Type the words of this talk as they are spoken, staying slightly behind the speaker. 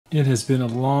It has been a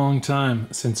long time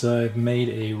since I've made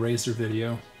a Razer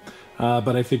video,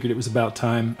 but I figured it was about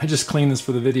time. I just cleaned this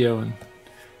for the video and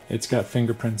it's got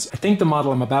fingerprints. I think the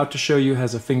model I'm about to show you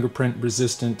has a fingerprint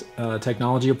resistant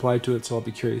technology applied to it, so I'll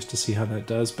be curious to see how that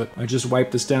does. But I just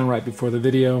wiped this down right before the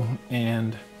video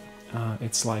and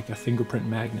it's like a fingerprint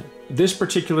magnet. This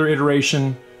particular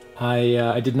iteration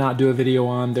I did not do a video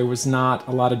on. There was not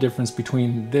a lot of difference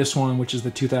between this one, which is the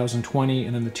 2020,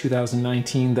 and then the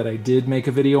 2019 that I did make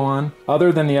a video on.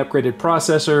 Other than the upgraded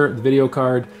processor, the video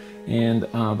card, and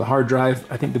the hard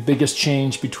drive, I think the biggest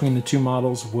change between the two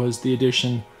models was the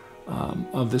addition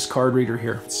of this card reader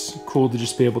here. It's cool to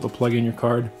just be able to plug in your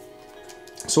card.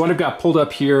 So what I've got pulled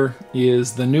up here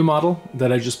is the new model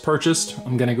that I just purchased.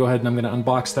 I'm gonna go ahead and I'm gonna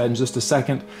unbox that in just a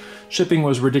second. Shipping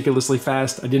was ridiculously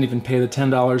fast. I didn't even pay the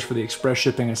 $10 for the express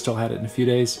shipping. I still had it in a few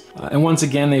days. And once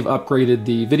again, they've upgraded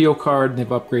the video card, they've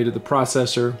upgraded the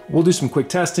processor. We'll do some quick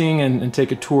testing and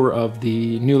take a tour of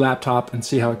the new laptop and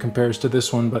see how it compares to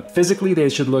this one. But physically, they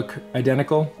should look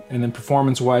identical. And then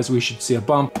performance-wise, we should see a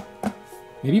bump.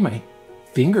 Maybe my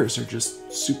fingers are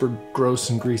just super gross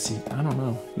and greasy. I don't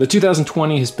know. The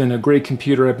 2020 has been a great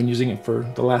computer. I've been using it for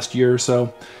the last year or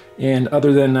so. And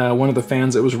other than one of the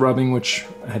fans that was rubbing, which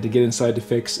I had to get inside to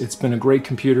fix, it's been a great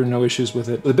computer, no issues with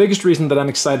it. The biggest reason that I'm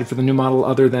excited for the new model,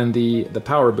 other than the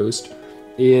power boost,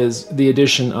 is the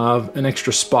addition of an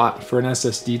extra spot for an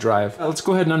SSD drive. Let's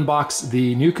go ahead and unbox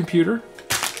the new computer.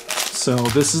 So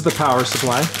this is the power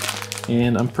supply.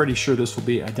 And I'm pretty sure this will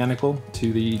be identical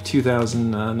to the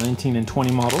 2019 and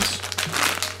 20 models.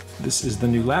 This is the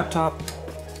new laptop,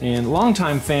 and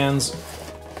longtime fans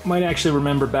might actually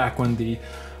remember back when the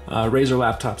Razer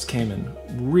laptops came in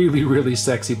really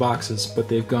sexy boxes, but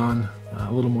they've gone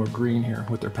a little more green here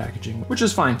with their packaging, which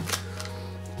is fine.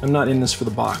 I'm not in this for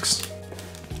the box.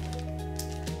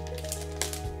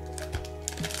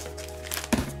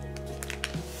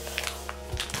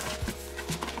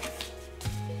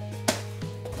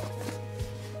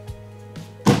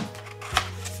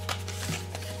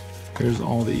 Here's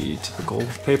all the typical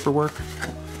paperwork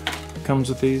that comes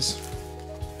with these.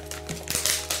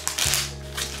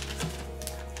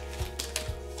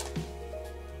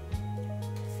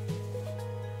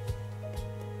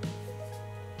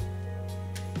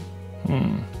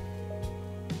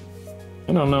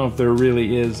 I don't know if there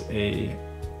really is a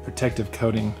protective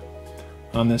coating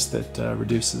on this that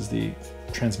reduces the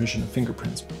transmission of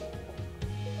fingerprints.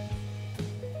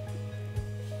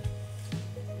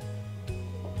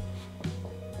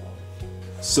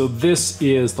 So this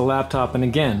is the laptop, and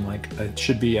again, like, it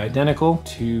should be identical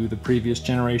to the previous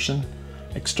generation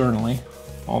externally.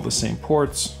 All the same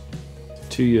ports,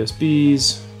 two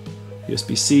USBs,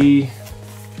 USB-C,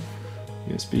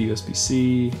 USB,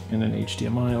 USB-C, and then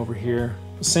HDMI over here.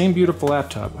 Same beautiful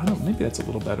laptop. I don't, maybe that's a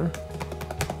little better.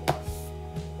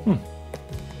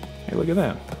 Hey, look at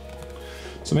that.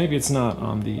 So maybe it's not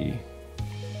on the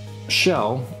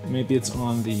shell, maybe it's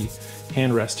on the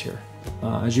handrest here.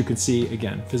 As you can see,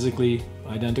 again, physically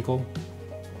identical.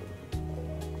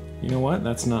 You know what?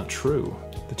 That's not true.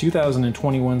 The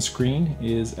 2021 screen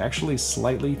is actually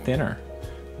slightly thinner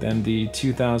than the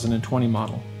 2020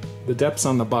 model. The depths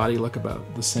on the body look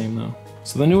about the same though.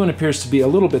 So the new one appears to be a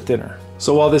little bit thinner.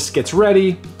 So while this gets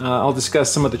ready, I'll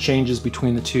discuss some of the changes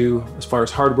between the two as far as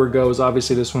hardware goes.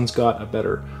 Obviously this one's got a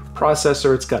better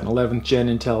processor. It's got an 11th gen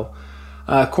Intel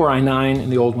Core i9,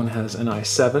 and the old one has an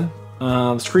i7.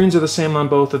 The screens are the same on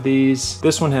both of these.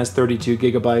 This one has 32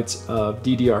 gigabytes of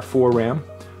DDR4 RAM,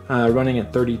 running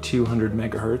at 3200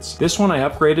 megahertz. This one I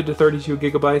upgraded to 32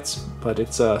 gigabytes, but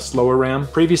it's a slower RAM.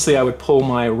 Previously I would pull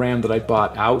my RAM that I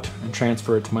bought out and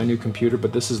transfer it to my new computer,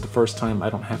 but this is the first time I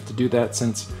don't have to do that,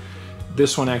 since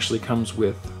this one actually comes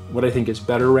with what I think is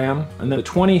better RAM. And then the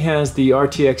 20 has the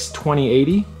RTX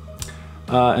 2080,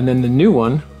 and then the new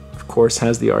one, of course,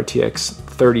 has the RTX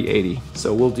 3080.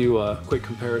 So we'll do quick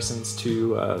comparisons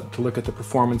to look at the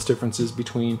performance differences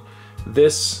between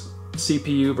this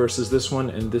CPU versus this one,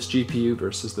 and this GPU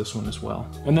versus this one as well.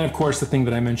 And then of course the thing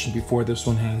that I mentioned before, this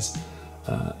one has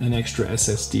an extra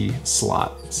SSD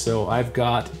slot. So I've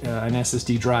got an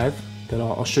SSD drive that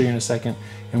I'll show you in a second,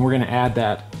 and we're gonna add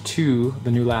that to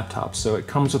the new laptop. So it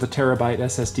comes with a terabyte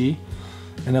SSD,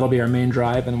 and that'll be our main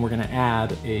drive, and we're gonna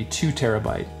add a 2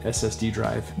 terabyte SSD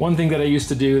drive. One thing that I used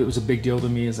to do that was a big deal to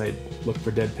me is I'd look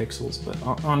for dead pixels, but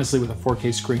honestly with a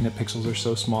 4K screen, the pixels are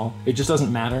so small, it just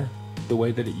doesn't matter the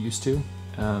way that it used to.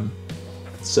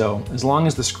 So as long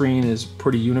as the screen is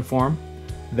pretty uniform,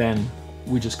 then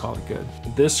we just call it good.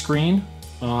 This screen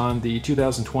on the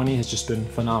 2020 has just been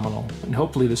phenomenal, and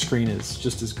hopefully the screen is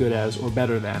just as good as or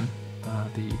better than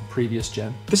the previous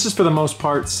gen. This is for the most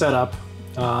part set up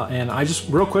And I just,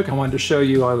 real quick, I wanted to show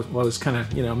you, while I was kind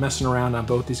of, messing around on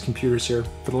both these computers here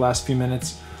for the last few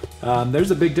minutes.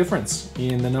 There's a big difference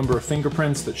in the number of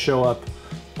fingerprints that show up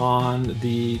on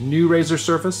the new Razer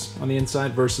Surface on the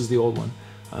inside versus the old one.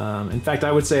 In fact,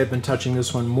 I would say I've been touching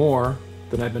this one more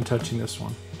than I've been touching this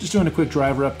one. Just doing a quick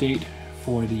driver update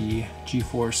for the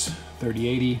GeForce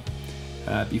 3080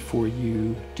 before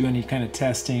you do any kind of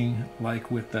testing like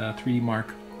with 3D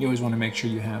Mark. You always want to make sure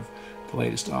you have the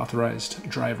latest authorized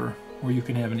driver or you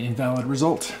can have an invalid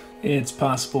result. It's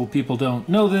possible people don't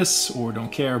know this or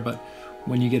don't care, but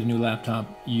when you get a new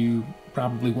laptop, you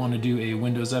probably want to do a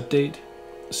Windows update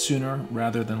sooner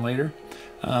rather than later.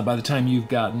 By the time you've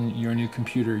gotten your new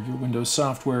computer, your Windows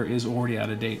software is already out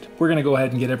of date. We're going to go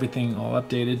ahead and get everything all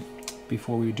updated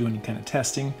before we do any kind of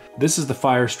testing. This is the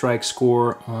Firestrike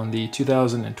score on the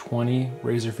 2020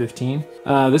 Razer 15.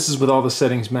 This is with all the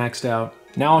settings maxed out.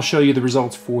 Now I'll show you the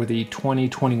results for the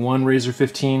 2021 Razer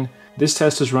 15. This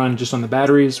test is run just on the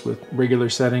batteries with regular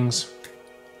settings.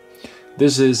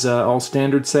 This is all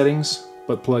standard settings,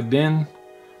 but plugged in.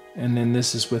 And then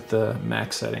this is with the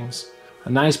max settings. A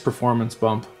nice performance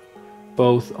bump,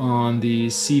 both on the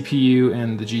CPU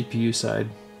and the GPU side.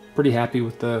 Pretty happy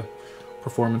with the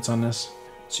performance on this.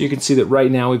 So you can see that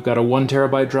right now we've got a 1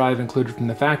 terabyte drive included from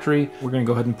the factory. We're gonna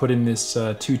go ahead and put in this 2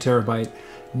 terabyte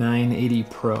 980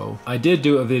 Pro. I did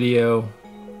do a video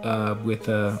with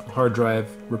a hard drive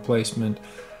replacement,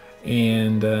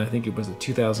 and I think it was a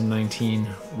 2019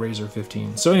 Razer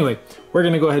 15. So anyway, we're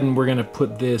gonna go ahead and we're gonna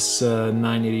put this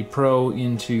 980 Pro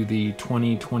into the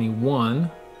 2021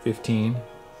 15.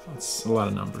 That's a lot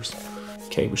of numbers.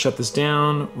 Okay, we shut this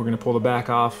down. We're gonna pull the back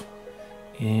off,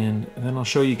 and then I'll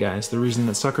show you guys the reason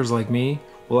that suckers like me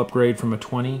will upgrade from a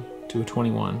 20 to a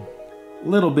 21.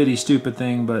 Little bitty stupid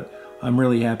thing, but I'm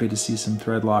really happy to see some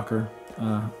thread locker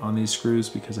on these screws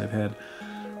because I've had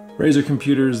Razer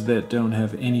computers that don't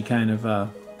have any kind of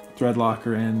thread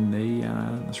locker and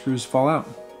the screws fall out.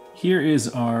 Here is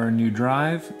our new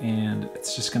drive, and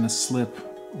it's just gonna slip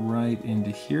right into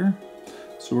here.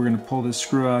 So we're gonna pull this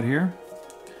screw out here,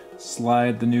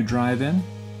 slide the new drive in,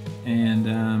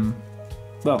 and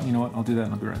well, you know what, I'll do that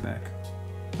and I'll be right back.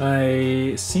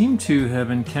 I seem to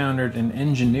have encountered an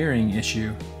engineering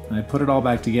issue. I put it all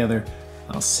back together.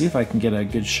 I'll see if I can get a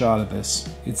good shot of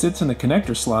this. It sits in the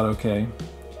connector slot okay,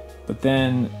 but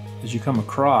then as you come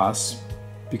across,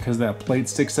 because that plate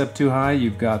sticks up too high,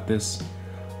 you've got this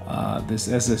this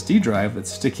SSD drive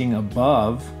that's sticking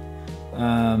above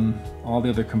all the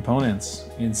other components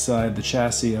inside the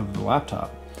chassis of the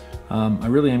laptop. I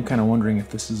really am kind of wondering if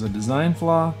this is a design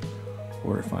flaw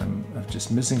or if I'm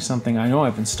just missing something. I know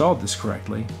I've installed this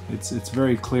correctly. It's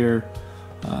very clear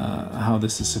how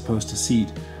this is supposed to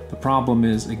seat. The problem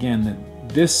is, again, that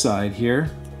this side here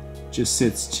just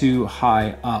sits too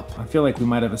high up. I feel like we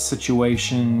might have a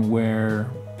situation where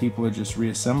people are just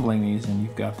reassembling these and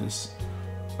you've got this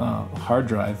hard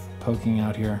drive poking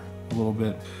out here a little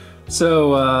bit.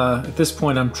 So at this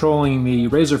point I'm trolling the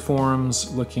Razer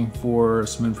forums looking for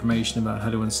some information about how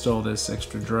to install this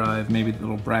extra drive. Maybe the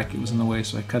little bracket was in the way,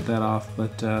 so I cut that off.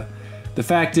 But the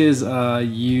fact is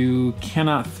you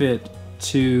cannot fit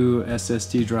 2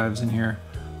 SSD drives in here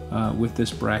with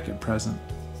this bracket present.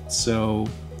 So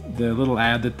the little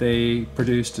ad that they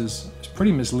produced is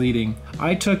pretty misleading.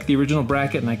 I took the original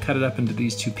bracket and I cut it up into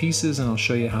these 2 pieces, and I'll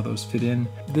show you how those fit in.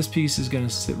 This piece is going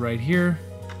to sit right here,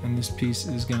 and this piece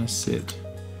is going to sit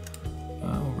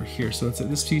over here. So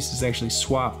this piece is actually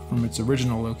swapped from its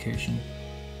original location.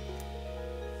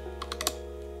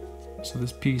 So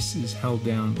this piece is held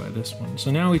down by this one.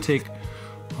 So now we take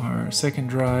our second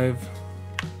drive,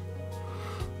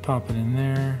 pop it in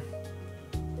there,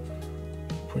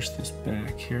 push this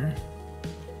back here.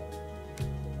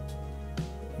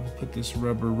 We'll put this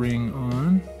rubber ring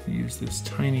on. We use this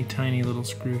tiny, tiny little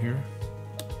screw here.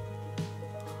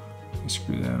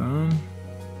 Screw that on,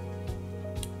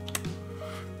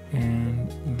 and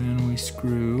then we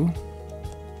screw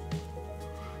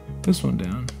this one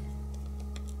down.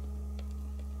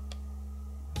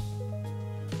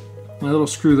 My little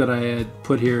screw that I had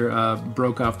put here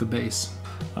broke off the base.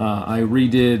 I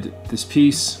redid this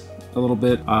piece a little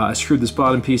bit. I screwed this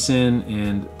bottom piece in,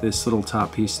 and this little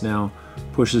top piece now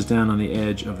pushes down on the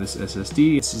edge of this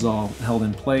SSD. This is all held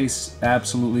in place.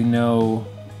 Absolutely no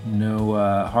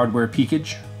hardware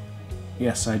peakage.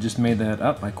 Yes, I just made that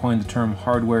up. I coined the term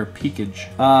hardware peakage.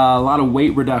 A lot of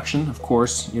weight reduction, of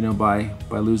course, you know, by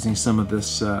losing some of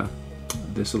this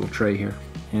this little tray here,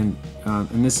 and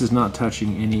this is not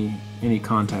touching any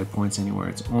contact points anywhere.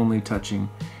 It's only touching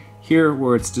here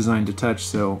where it's designed to touch,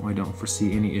 so I don't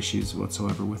foresee any issues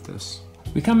whatsoever with this.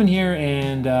 We come in here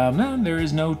and no, there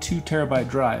is no 2 terabyte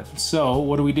drive. So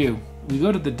what do? We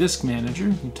go to the disk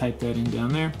manager, you type that in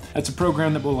down there. That's a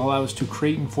program that will allow us to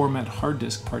create and format hard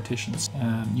disk partitions.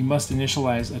 You must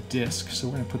initialize a disk, so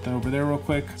we're gonna put that over there real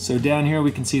quick. So down here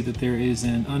we can see that there is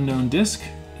an unknown disk,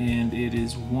 and it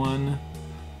is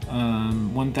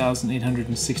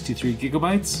 1,863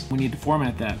 gigabytes. We need to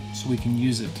format that so we can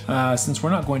use it. Since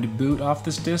we're not going to boot off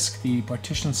this disk, the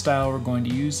partition style we're going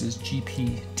to use is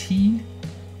GPT.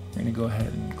 We're gonna go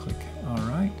ahead and click all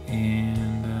right,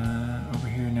 and over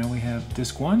here now we have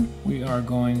disk 1. We are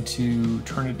going to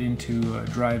turn it into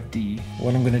drive D.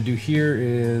 What I'm going to do here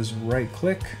is right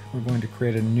click. We're going to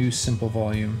create a new simple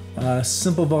volume.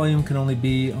 Simple volume can only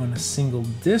be on a single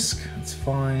disk. That's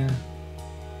fine.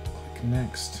 Click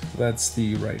next. That's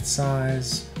the right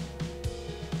size.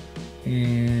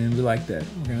 And we like that.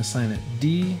 We're going to assign it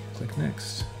D. Click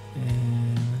next.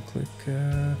 And click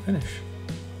finish.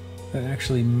 That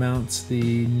actually mounts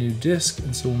the new disk,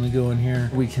 and so when we go in here,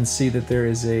 we can see that there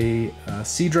is a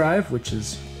C drive, which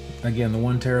is again the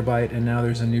 1 terabyte, and now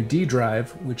there's a new D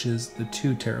drive, which is the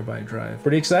 2 terabyte drive.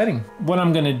 Pretty exciting. What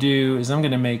I'm gonna do is I'm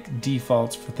gonna make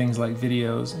defaults for things like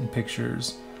videos and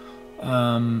pictures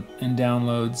and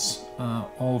downloads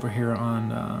all over here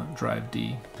on drive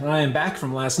D. I am back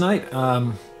from last night.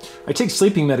 I take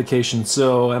sleeping medication,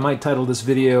 so I might title this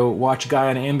video, Watch Guy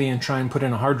on Ambien Try and Put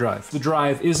in a Hard Drive. The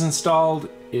drive is installed,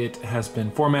 it has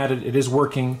been formatted, it is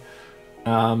working,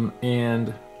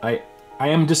 and I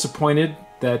am disappointed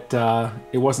that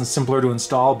it wasn't simpler to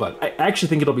install, but I actually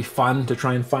think it'll be fun to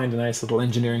try and find a nice little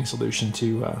engineering solution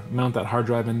to mount that hard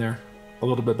drive in there a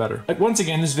little bit better. Once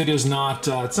again, this video is not,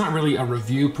 it's not really a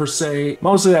review per se.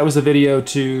 Mostly that was a video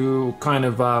to kind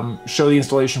of show the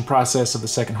installation process of the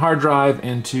second hard drive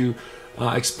and to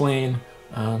explain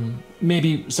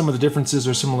maybe some of the differences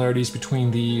or similarities between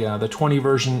the 20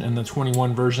 version and the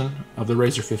 21 version of the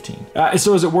Razer 15.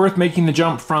 So is it worth making the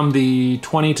jump from the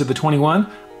 20 to the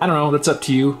 21? I don't know, that's up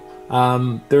to you.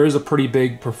 There is a pretty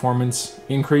big performance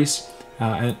increase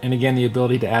and again, the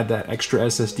ability to add that extra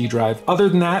SSD drive. Other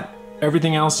than that,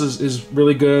 everything else is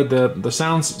really good. The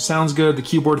sounds good, the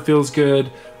keyboard feels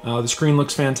good, the screen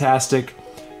looks fantastic,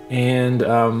 and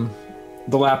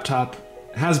the laptop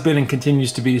has been and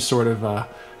continues to be sort of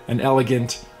an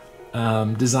elegant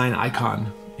design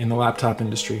icon in the laptop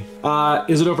industry.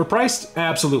 Is it overpriced?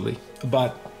 Absolutely,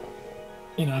 but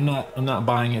you know, I'm not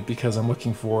buying it because I'm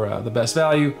looking for the best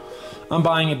value. I'm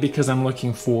buying it because I'm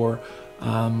looking for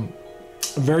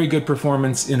very good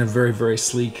performance in a very, very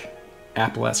sleek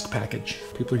Apple-esque package.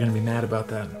 People are gonna be mad about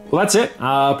that. Well, that's it.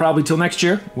 Probably till next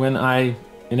year when I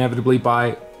inevitably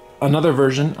buy another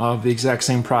version of the exact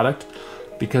same product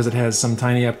because it has some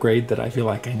tiny upgrade that I feel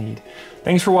like I need.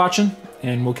 Thanks for watching,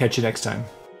 and we'll catch you next time.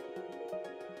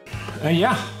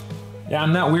 Yeah,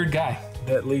 I'm that weird guy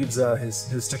that leaves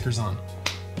his stickers on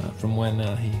from when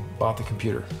he bought the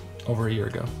computer over a year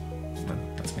ago.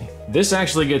 That's me. This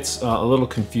actually gets a little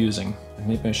confusing.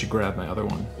 Maybe I should grab my other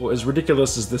one. Well, as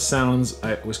ridiculous as this sounds,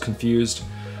 I was confused.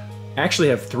 I actually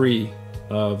have 3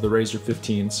 of the Razer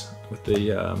 15s with the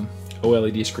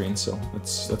OLED screen, so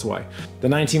that's why. The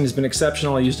 19 has been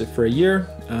exceptional. I used it for a year,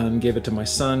 gave it to my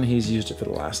son. He's used it for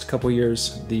the last couple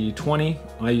years. The 20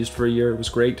 I used for a year, it was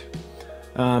great.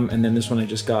 And then this one I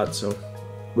just got, so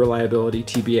reliability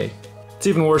TBA. It's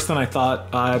even worse than I thought.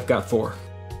 I've got 4.